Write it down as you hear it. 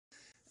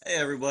Hey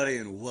everybody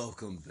and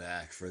welcome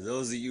back. For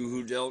those of you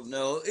who don't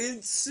know,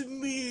 it's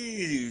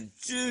me,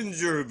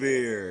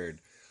 Gingerbeard.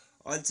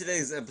 On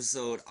today's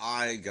episode,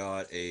 I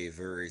got a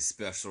very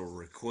special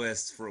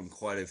request from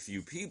quite a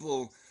few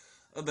people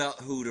about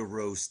who to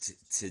roast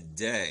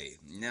today.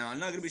 Now, I'm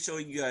not going to be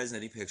showing you guys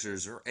any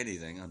pictures or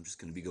anything. I'm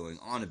just going to be going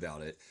on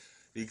about it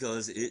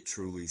because it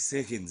truly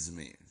sickens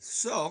me.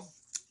 So,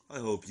 I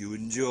hope you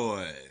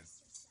enjoy.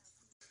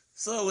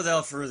 So,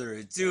 without further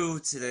ado,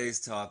 today's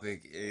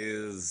topic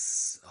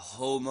is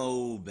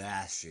homo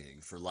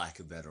bashing, for lack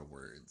of better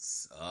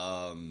words.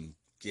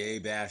 Gay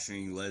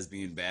bashing,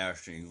 lesbian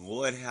bashing,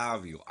 what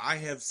have you. I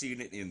have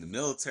seen it in the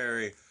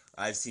military,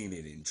 I've seen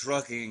it in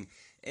trucking,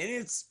 and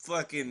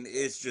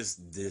it's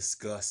just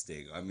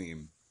disgusting. I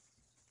mean,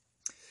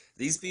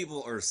 these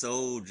people are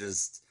so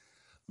just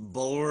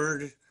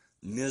bored,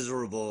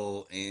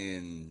 miserable,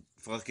 and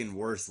fucking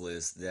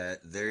worthless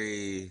that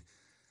they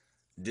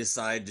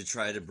decide to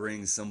try to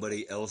bring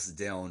somebody else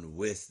down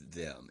with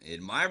them.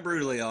 In my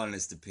brutally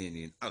honest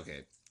opinion,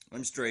 okay,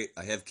 I'm straight,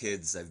 I have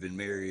kids, I've been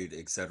married,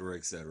 etc.,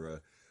 etc.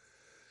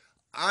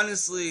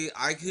 Honestly,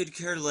 I could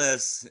care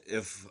less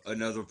if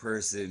another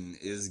person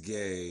is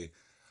gay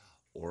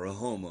or a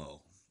homo.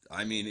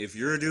 I mean, if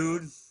you're a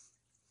dude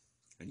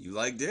and you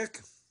like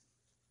dick,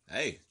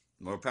 hey,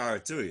 more power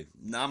to you.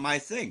 Not my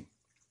thing.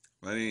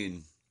 I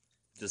mean,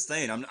 just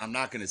saying, I'm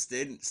not gonna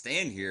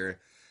stand here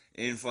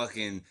and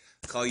fucking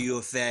call you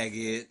a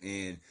faggot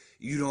and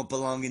you don't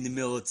belong in the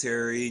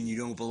military and you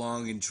don't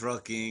belong in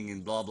trucking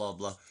and blah blah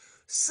blah.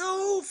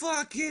 So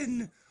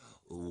fucking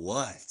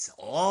what?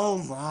 Oh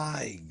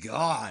my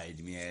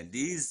god, man.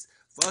 These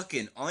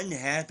fucking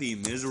unhappy,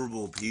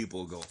 miserable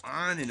people go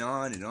on and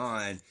on and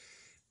on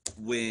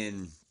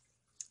when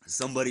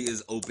somebody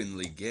is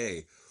openly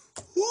gay.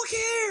 Who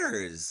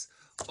cares?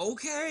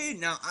 Okay,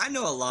 now I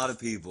know a lot of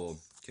people,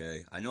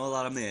 okay? I know a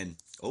lot of men,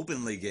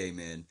 openly gay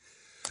men.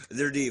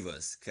 They're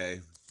divas,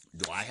 okay?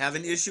 Do I have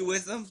an issue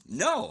with them?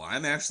 No,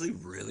 I'm actually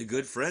really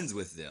good friends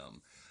with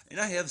them. And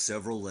I have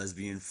several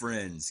lesbian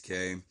friends,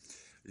 okay?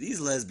 These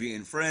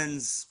lesbian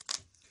friends,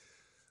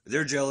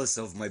 they're jealous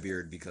of my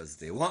beard because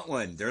they want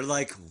one. They're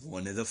like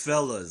one of the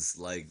fellas.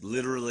 Like,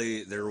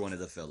 literally, they're one of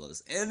the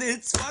fellas. And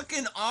it's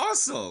fucking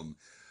awesome.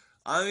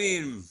 I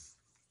mean,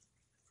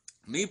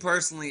 me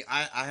personally,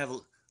 I have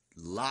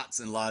lots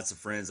and lots of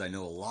friends. I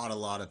know a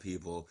lot of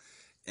people,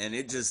 and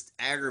it just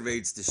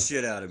aggravates the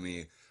shit out of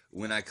me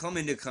when I come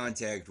into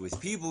contact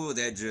with people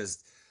that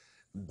just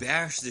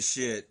bash the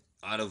shit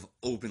out of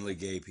openly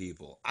gay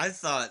people. I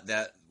thought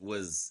that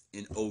was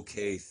an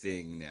okay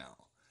thing now,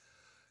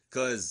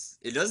 because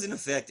it doesn't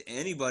affect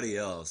anybody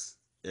else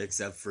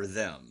except for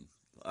them.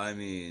 I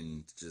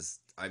mean, does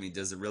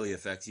it really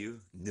affect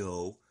you?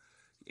 No.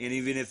 And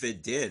even if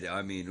it did,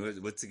 I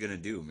mean, what's it gonna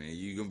do, man?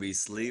 You gonna be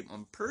asleep?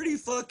 I'm pretty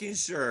fucking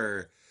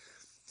sure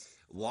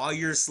while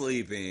you're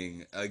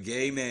sleeping, a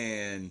gay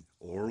man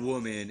or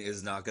woman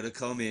is not gonna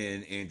come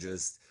in and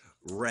just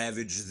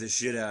ravage the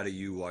shit out of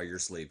you while you're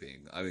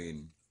sleeping. I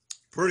mean,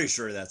 pretty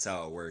sure that's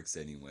how it works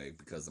anyway,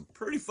 because I'm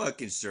pretty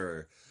fucking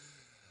sure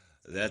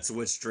that's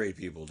what straight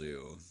people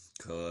do.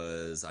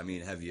 Cause I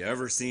mean, have you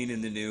ever seen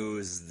in the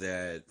news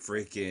that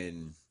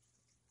freaking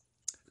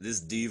this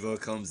diva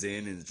comes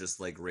in and just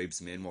like rapes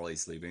men while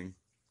he's sleeping?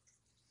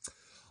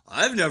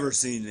 I've never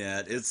seen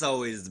that. It's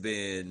always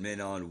been men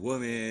on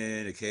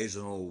women,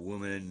 occasional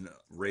woman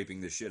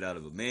raping the shit out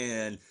of a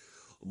man,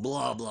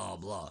 blah, blah,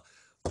 blah.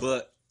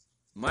 But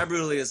my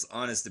brutally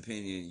honest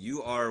opinion,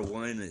 you are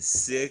one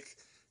sick,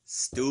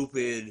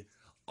 stupid,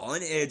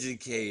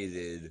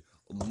 uneducated,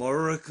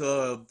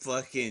 America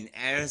fucking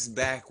ass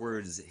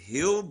backwards,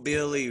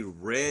 hillbilly,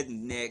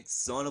 redneck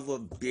son of a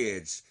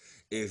bitch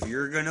if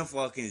you're gonna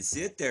fucking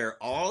sit there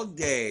all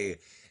day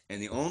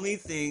and the only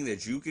thing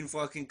that you can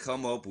fucking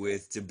come up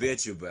with to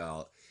bitch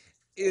about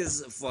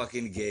is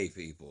fucking gay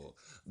people.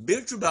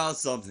 Bitch about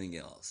something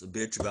else.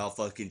 Bitch about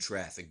fucking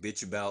traffic.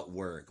 Bitch about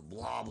work.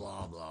 Blah,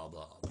 blah, blah,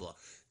 blah, blah.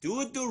 Do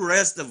what the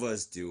rest of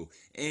us do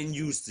and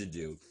used to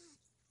do.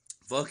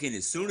 Fucking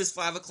as soon as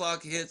 5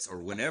 o'clock hits or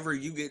whenever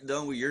you get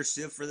done with your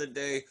shift for the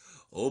day,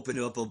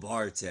 open up a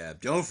bar tab.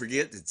 Don't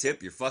forget to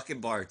tip your fucking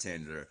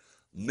bartender.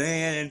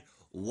 Man,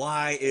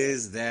 why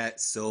is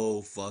that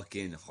so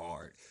fucking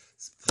hard?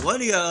 There's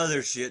plenty of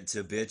other shit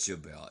to bitch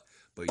about,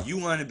 but you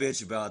want to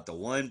bitch about the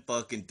one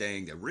fucking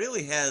thing that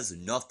really has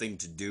nothing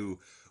to do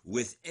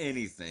with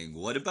anything.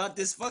 What about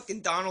this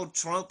fucking Donald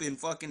Trump and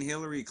fucking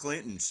Hillary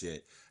Clinton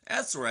shit?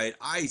 That's right,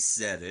 I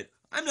said it.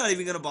 I'm not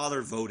even gonna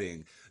bother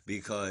voting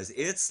because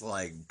it's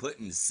like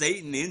putting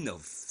Satan in the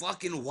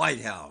fucking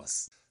White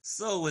House.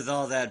 So, with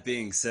all that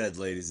being said,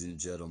 ladies and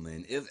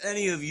gentlemen, if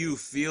any of you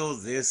feel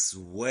this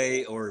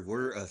way or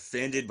were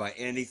offended by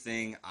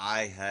anything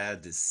I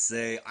had to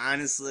say,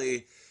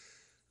 honestly,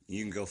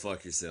 you can go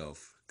fuck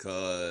yourself.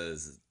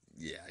 Cause,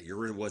 yeah,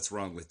 you're what's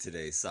wrong with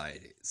today's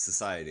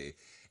society.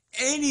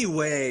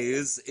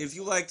 Anyways, if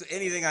you liked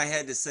anything I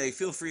had to say,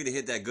 feel free to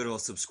hit that good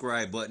old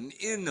subscribe button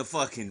in the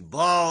fucking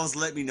balls.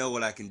 Let me know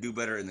what I can do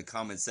better in the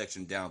comment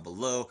section down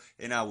below,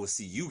 and I will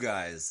see you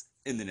guys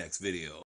in the next video.